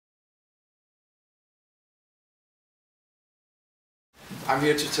I'm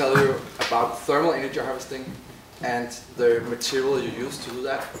here to tell you about thermal energy harvesting and the material you use to do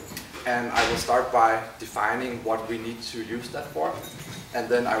that. And I will start by defining what we need to use that for. And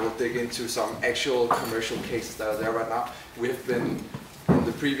then I will dig into some actual commercial cases that are there right now. We have been, in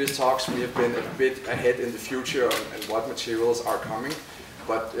the previous talks, we have been a bit ahead in the future and what materials are coming.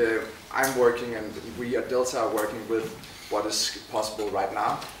 But I'm working, and we at Delta are working with what is possible right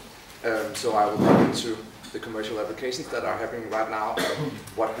now. So I will dig into the commercial applications that are happening right now, and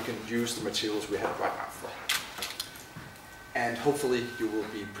what we can use the materials we have right now for. And hopefully you will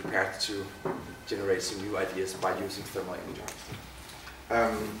be prepared to generate some new ideas by using thermal energy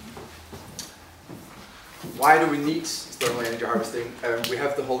harvesting. Why do we need thermal energy harvesting? We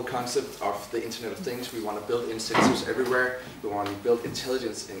have the whole concept of the Internet of Things. We want to build in sensors everywhere. We want to build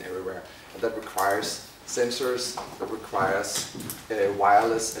intelligence in everywhere. And that requires sensors, that requires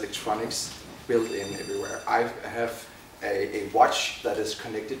wireless electronics built in everywhere. I have a watch that is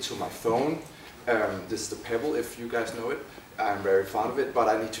connected to my phone. This is the Pebble, if you guys know it. I'm very fond of it, but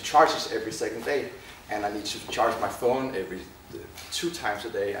I need to charge it every second day. And I need to charge my phone every 2 times a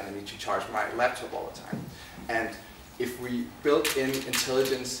day, and I need to charge my laptop all the time. And if we build in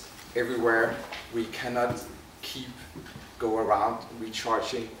intelligence everywhere, we cannot go around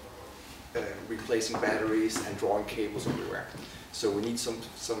recharging, replacing batteries and drawing cables everywhere. So we need some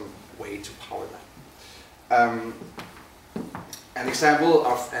way to power that. An example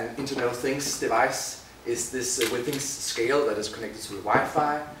of an Internet of Things device is this Withings scale that is connected to the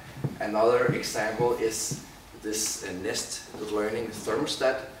Wi-Fi. Another example is this Nest learning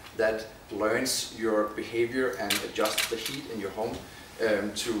thermostat that learns your behavior and adjusts the heat in your home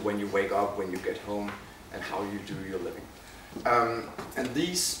to when you wake up, when you get home, and how you do your living. And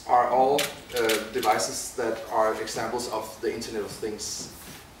these are all devices that are examples of the Internet of Things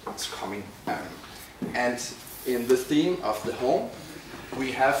that's coming. And in the theme of the home,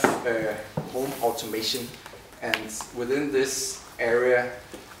 we have home automation, and within this area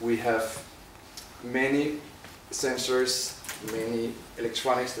we have many sensors, many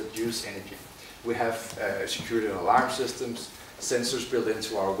electronics that use energy. We have security and alarm systems, sensors built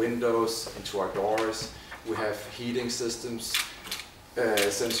into our windows, into our doors. We have heating systems,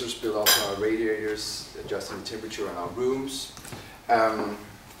 sensors built onto our radiators, adjusting the temperature in our rooms.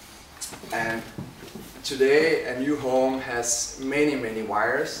 And today a new home has many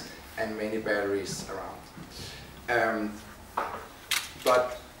wires and many batteries around.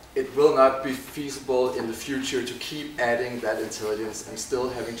 But it will not be feasible in the future to keep adding that intelligence and still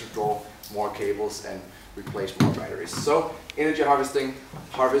having to draw more cables and replace more batteries. So energy harvesting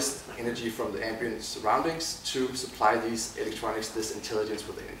harvests energy from the ambient surroundings to supply these electronics, this intelligence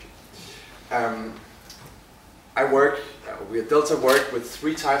with energy. We at Delta work with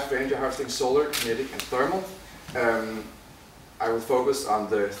 3 types of energy harvesting: solar, kinetic, and thermal. I will focus on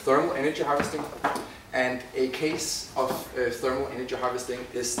the thermal energy harvesting. And a case of thermal energy harvesting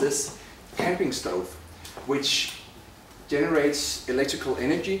is this camping stove, which generates electrical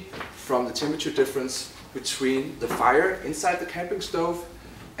energy from the temperature difference between the fire inside the camping stove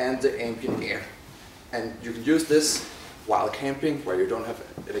and the ambient air. And you can use this while camping, where you don't have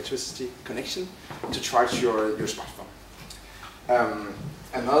electricity connection, to charge your smartphone.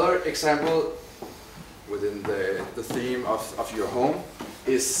 Another example within the theme of your home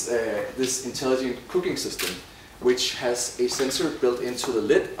is this intelligent cooking system, which has a sensor built into the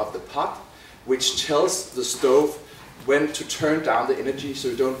lid of the pot, which tells the stove when to turn down the energy so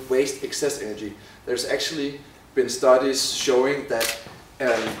you don't waste excess energy. There's actually been studies showing that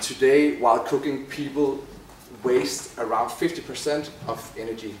today, while cooking, people waste around 50% of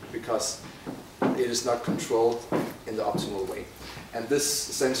energy because it is not controlled in the optimal way. And this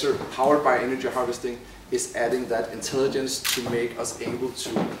sensor, powered by energy harvesting, is adding that intelligence to make us able to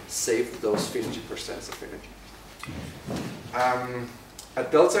save those 50% of energy.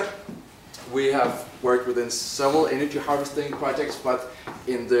 At Delta, we have worked within several energy harvesting projects, but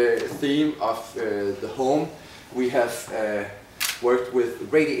in the theme of the home, we have worked with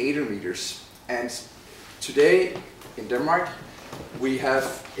radiator meters. And today in Denmark, we have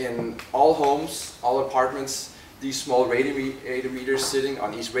in all homes, all apartments, these small radiator meters sitting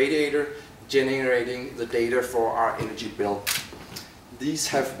on each radiator, generating the data for our energy bill. These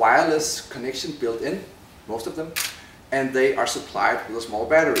have wireless connection built in, most of them, and they are supplied with a small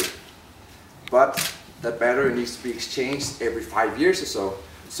battery. But that battery needs to be exchanged every 5 years or so.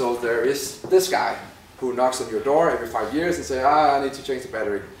 So there is this guy who knocks on your door every 5 years and says, I need to change the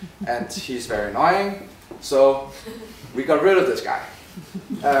battery. And he's very annoying, so we got rid of this guy.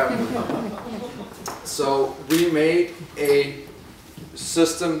 So we made a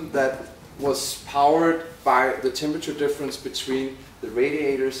system that was powered by the temperature difference between the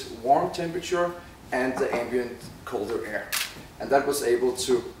radiator's warm temperature and the ambient colder air. And that was able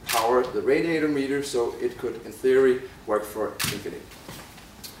to power the radiator meter, so it could, in theory, work for infinity.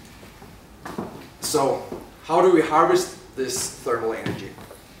 So, how do we harvest this thermal energy?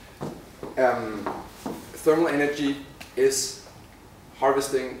 Thermal energy is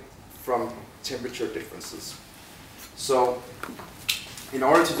harvesting from temperature differences. So, in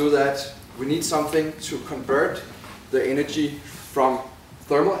order to do that, we need something to convert the energy from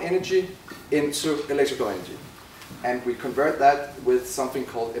thermal energy into electrical energy. And we convert that with something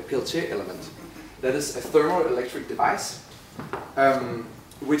called a Peltier element. That is a thermoelectric device,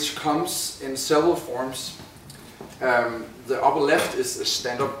 which comes in several forms. The upper left is a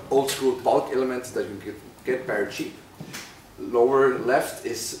standard old-school bulk element that you can get very cheap. Lower left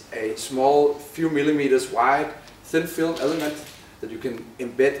is a small, few millimeters wide, thin film element that you can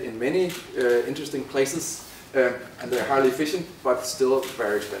embed in many interesting places, and they're highly efficient, but still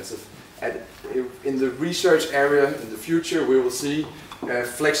very expensive. And in the research area in the future, we will see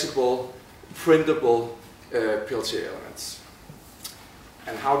flexible, printable Peltier elements.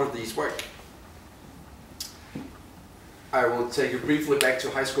 And how do these work? I will take you briefly back to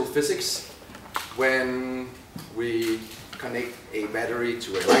high school physics. When we connect a battery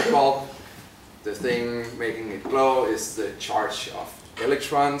to a light bulb, the thing making it glow is the charge of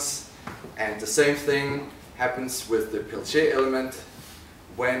electrons, and the same thing happens with the Peltier element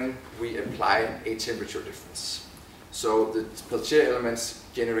when we apply a temperature difference. So the Peltier elements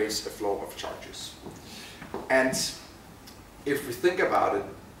generates a flow of charges. And if we think about it,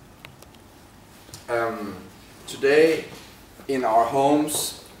 today in our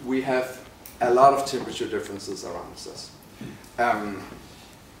homes we have a lot of temperature differences around us.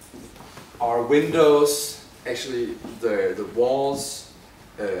 Our windows, actually the walls,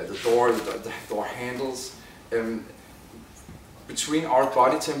 the door handles, between our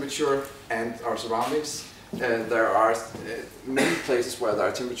body temperature and our surroundings, there are many places where there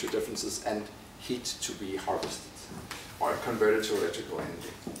are temperature differences and heat to be harvested or converted to electrical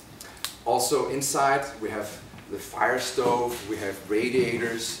energy. Also inside we have the fire stove, we have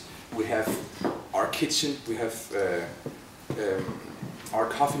radiators, we have our kitchen, we have our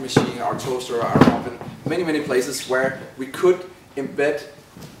coffee machine, our toaster, our oven, many places where we could embed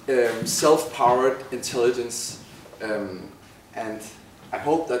self-powered intelligence, and I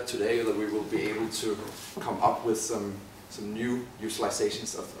hope that today that we will be able to come up with some new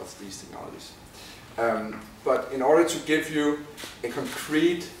utilizations of these technologies. But in order to give you a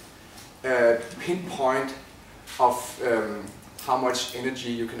concrete pinpoint of how much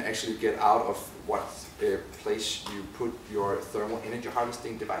energy you can actually get out of what place you put your thermal energy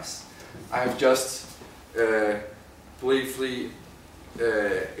harvesting device, I have just briefly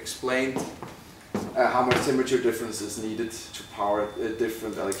explained how much temperature difference is needed to power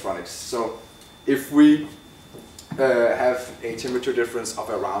different electronics. So if we have a temperature difference of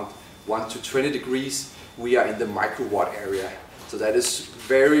around 1 to 20 degrees, we are in the microwatt area. So that is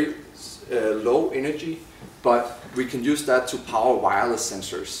very low energy, but we can use that to power wireless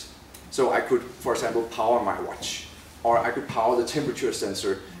sensors. So I could, for example, power my watch, or I could power the temperature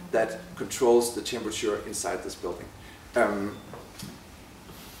sensor that controls the temperature inside this building.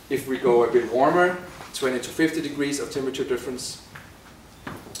 If we go a bit warmer, 20 to 50 degrees of temperature difference,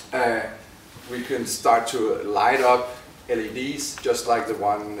 we can start to light up LEDs, just like the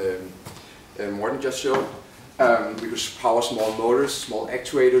one Morten just showed. We could power small motors, small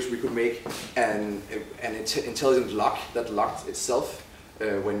actuators. We could make an intelligent lock that locked itself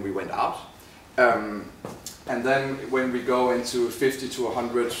when we went out. And then when we go into 50 to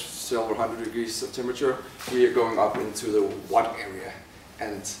 100, several hundred degrees of temperature, we are going up into the watt area.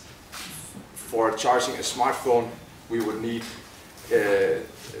 And for charging a smartphone, we would need a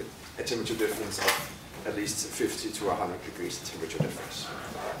temperature difference of at least 50 to 100 degrees temperature difference.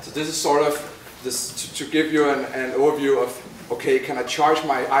 So this is sort of this to give you an overview of, okay, can I charge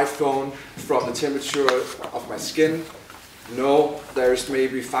my iPhone from the temperature of my skin? No, there's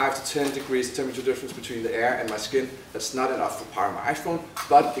maybe 5 to 10 degrees temperature difference between the air and my skin. That's not enough to power my iPhone,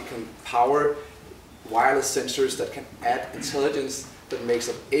 but it can power wireless sensors that can add intelligence that makes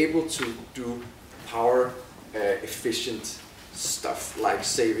us able to do power efficient stuff, like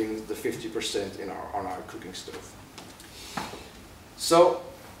saving the 50% on our cooking stove. So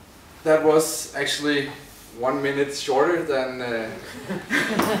that was actually 1 minute shorter than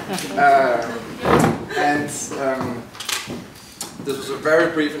this was a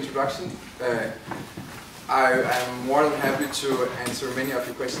very brief introduction. I am more than happy to answer many of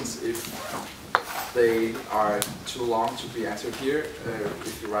your questions if they are too long to be answered here,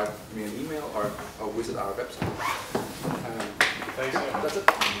 if you write me an email or visit our website. Thanks. That's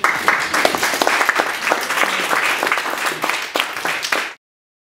it.